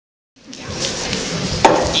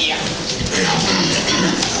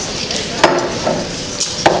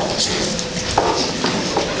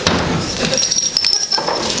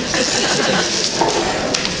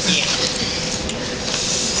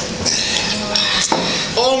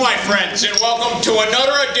my friends, and welcome to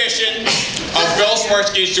another edition of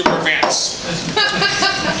Kosirogsky's Superfans.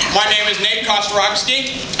 My name is Nate Kosirogsky,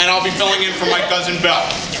 and I'll be filling in for my cousin Bill.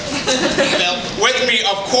 With me,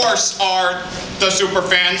 of course, are the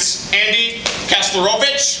Superfans, Andy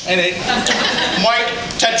Casslerovich, Mike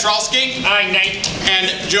Tetraultsky, hi Nate, and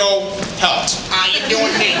Joe Helt. How you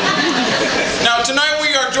doing, Nate? Now tonight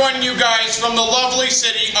we are joining you guys from the lovely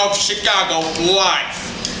city of Chicago live,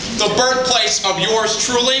 the birthplace of yours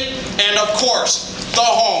truly, and of course, the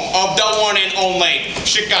home of the one and only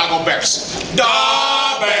Chicago Bears. The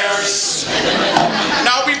Bears!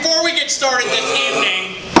 Now before we get started this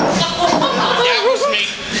evening, that was me.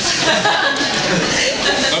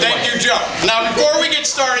 Thank you, Joe. Now before we get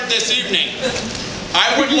started this evening,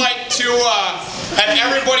 I would like to have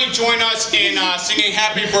everybody join us in singing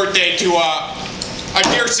happy birthday to a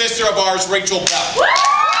dear sister of ours, Rachel Bell.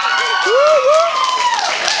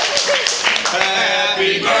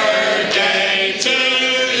 Happy birthday to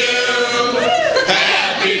you.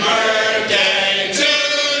 Happy birthday to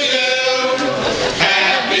you.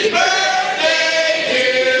 Happy birthday,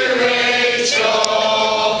 dear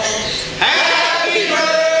Rachel. Happy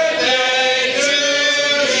birthday to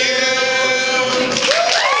you.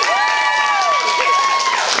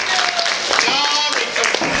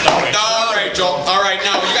 Rachel. All right,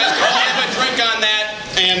 now you guys can all have a drink on that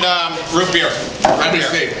and root beer.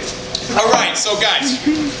 All right, so guys,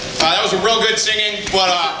 that was a real good singing,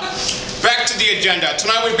 but back to the agenda.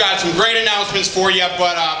 Tonight we've got some great announcements for you,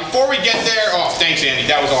 but before we get there, oh, thanks Andy,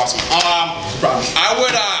 that was awesome.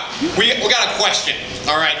 We got a question.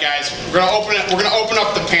 All right, guys, we're gonna open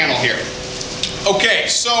up the panel here. Okay,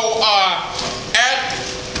 so at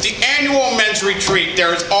the annual men's retreat,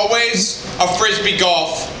 there is always a frisbee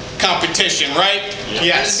golf competition, right?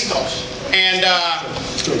 Yeah. Yes. Frisbee golf. And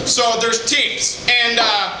so there's teams, and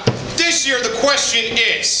this year the question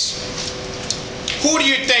is, who do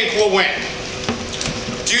you think will win?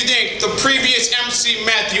 Do you think the previous MC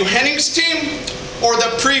Matthew Henning's team or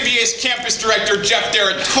the previous campus director Jeff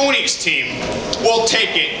Tetrault's team will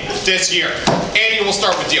take it this year? Andy, we'll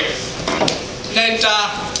start with you. And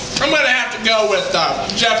I'm going to have to go with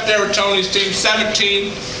Jeff Tetrault's team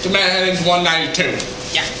 17 to Matt Henning's 192.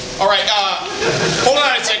 Yeah. All right, hold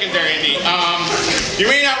on a second there, Andy. You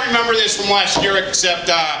may not remember this from last year, except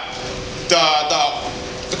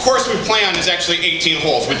the course we play on is actually 18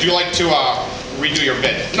 holes. Would you like to redo your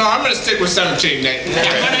bid? No, I'm going to stick with 17, Nate. I'm going to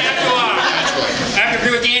have to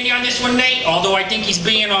agree with Andy on this one, Nate, although I think he's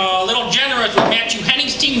being a little generous with Matthew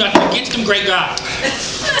Henning's team. Nothing against him, great guy.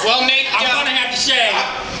 Well, Nate, I'm going to have to say,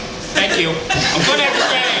 thank you. I'm going to have to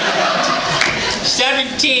say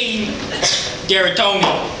 17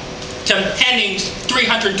 Tetrault to Henning's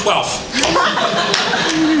 312.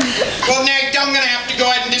 Well, Nate, I'm going to have to go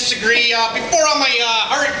ahead and disagree. Before all my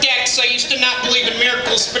heart attacks, I used to not believe in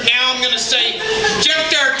miracles, but now I'm going to say Jeff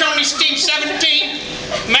Tetrault's team 17,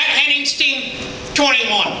 Matt Henning's team 21.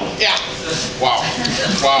 Yeah. Wow.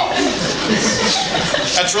 Wow.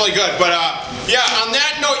 That's really good. But yeah, on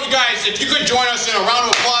that note, you guys, if you could join us in a round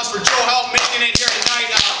of applause for Joe Helt making it here tonight.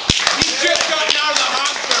 He's just gotten out of the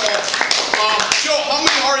hospital. Joe, how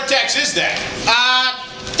many heart attacks is that?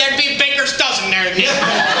 There'd be a baker's dozen there. Well,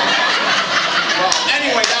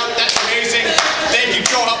 anyway, that's amazing. Thank you,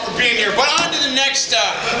 Joe Helt, for being here. But on to the next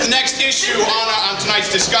issue on tonight's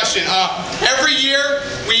discussion. Every year,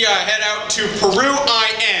 we head out to Peru,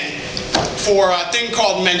 IN for a thing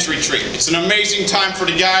called Men's Retreat. It's an amazing time for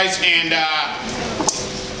the guys, and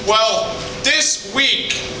well, this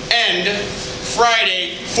weekend,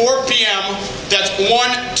 Friday, 4 p.m. That's 1,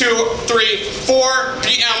 2, 3, 4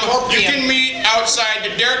 p.m. You can meet outside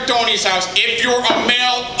the Tetrault's house if you're a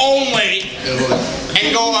male only,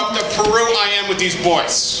 and go up to Peru IM with these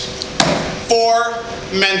boys for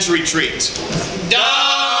Men's Retreat. The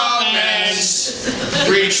Men's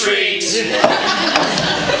Retreat.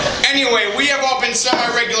 Anyway, we have all been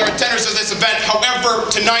semi-regular attenders of this event. However,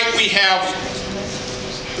 tonight we have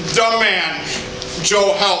the man,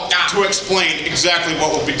 Joe Helt, to explain exactly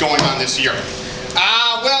what will be going on this year.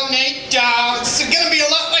 Well, Nate, it's going to be a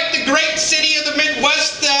lot like the great city of the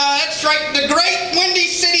Midwest. That's right, the great windy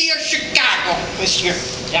city of Chicago this year.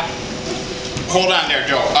 Yeah. Hold on there,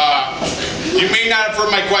 Joe. You may not have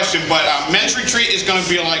heard my question, but Men's Retreat is going to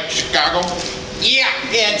be like Chicago? Yeah,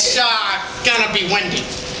 it's going to be windy.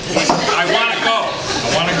 I want to go.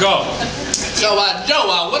 I want to go. So,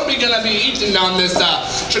 Joe, what are we going to be eating on this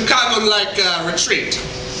Chicago-like retreat?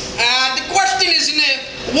 The question isn't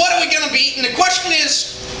what are we going to be eating? The question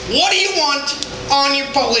is, what do you want on your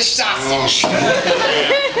Polish sausage?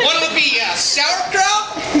 What will it be,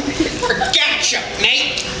 sauerkraut or ketchup,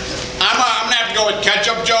 Nate? I'm gonna have to go with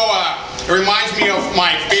ketchup, Joe. It reminds me of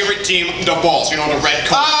my favorite team, the Bulls. You know, the red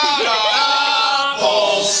color.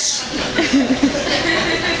 Bulls.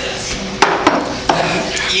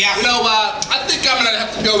 Yeah. You know, I think I'm gonna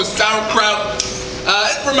have to go with sauerkraut.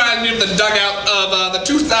 It reminds me of the dugout of the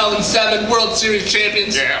 2007 World Series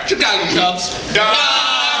champions, Chicago Cubs.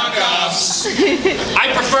 Cubs.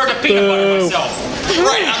 I prefer the peanut butter myself.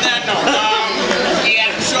 Right, on that note.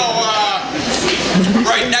 So,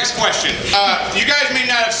 right, next question. You guys may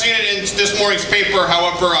not have seen it in this morning's paper,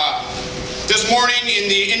 however, this morning in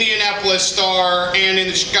the Indianapolis Star and in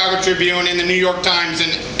the Chicago Tribune, in the New York Times,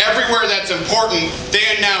 and everywhere that's important, they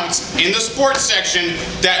announced in the sports section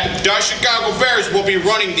that the Chicago Bears will be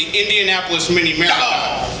running the Indianapolis Mini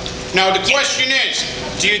Marathon. Now the question is,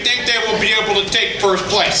 do you think they will be able to take first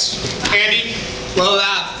place? Andy? Well,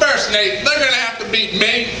 first, Nate, they're gonna have to beat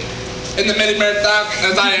me in the mini marathon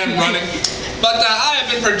as I am running. But I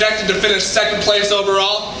have been projected to finish second place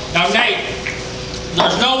overall. Now, Nate,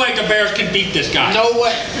 there's no way the Bears can beat this guy. No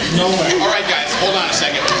way. No way. All right, guys, hold on a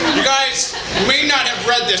second. You guys may not have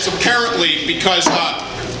read this apparently because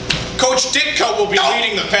Coach Ditka will be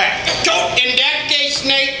leading the pack. In that case,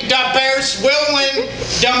 Nate, the Bears will win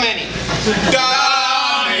the mini.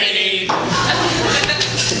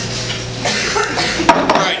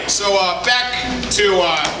 Right, so back to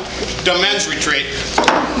the men's retreat.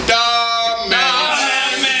 The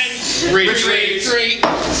men's retreat.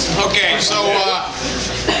 Okay, so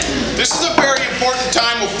this is a very important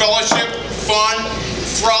time of fellowship, fun,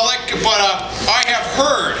 frolic, but I have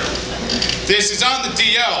heard, this is on the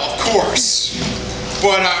DL, of course,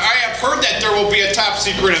 but I have heard that there will be a top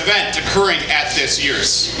secret event occurring at this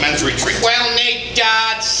year's men's retreat. Well, Nate,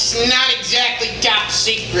 it's not exactly top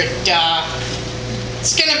secret.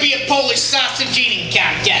 It's gonna be a Polish sausage eating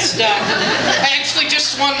contest. I actually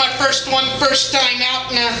just won my first time out,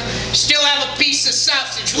 and still have a piece of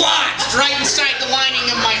sausage lodged right inside the lining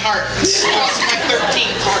of my heart. It's my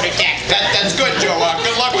 13th heart attack. That's good, Joe.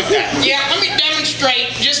 Good luck with that. Yeah, let me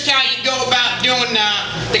demonstrate just how you go about doing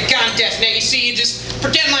the contest. Now, you see, you just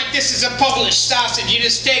pretend like this is a Polish sausage. You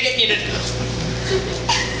just take it and you just...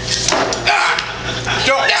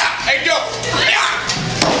 Joe! Hey, Joe!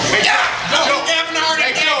 Hey, Joe! Joe, having a heart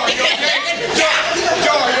attack. Joe, are you okay?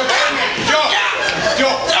 Joe, are you okay? Joe!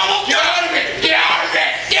 Joe! Get out of it! Get out of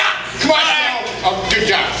it! Yeah! Come on, Joe! Oh, good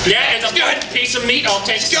job. Yeah, it's a good piece of meat. I'll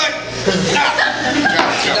take it. Good. Good job,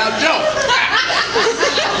 Joe. Now, Joe,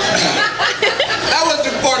 that was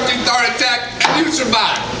your 14th heart attack, and you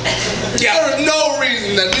survived. There is no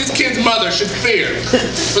reason that these kids' mothers should fear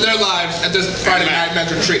for their lives at this Friday night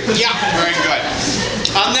men's retreat. Yeah, very good.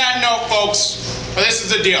 On that note, folks, this is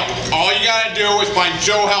the deal. All you gotta do is find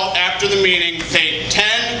Joe Helt after the meeting, pay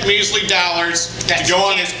 $10 measly to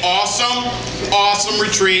go on this awesome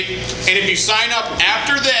retreat. And if you sign up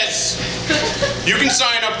after this, you can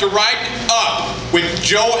sign up to ride up with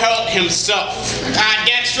Joe Helt himself.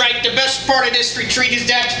 That's right. The best part of this retreat is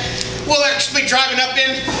that we'll actually be driving up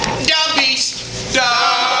in the Beast. The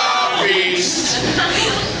Beast.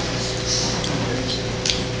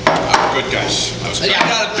 Good, guys. That was good. I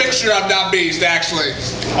got a picture of that beast, actually.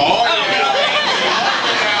 Oh, yeah.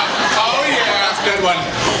 Oh, yeah. That's a good one.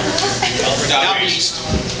 The Beast.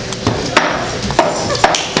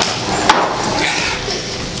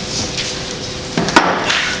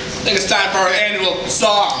 I think it's time for our annual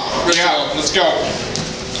song. Yeah, let's go.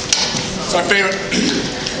 It's our favorite.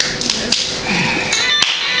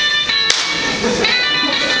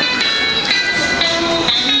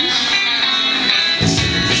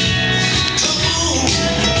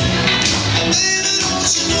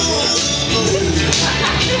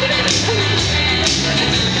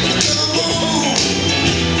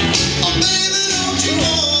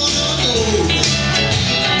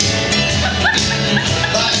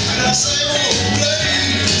 Like Casslerovich,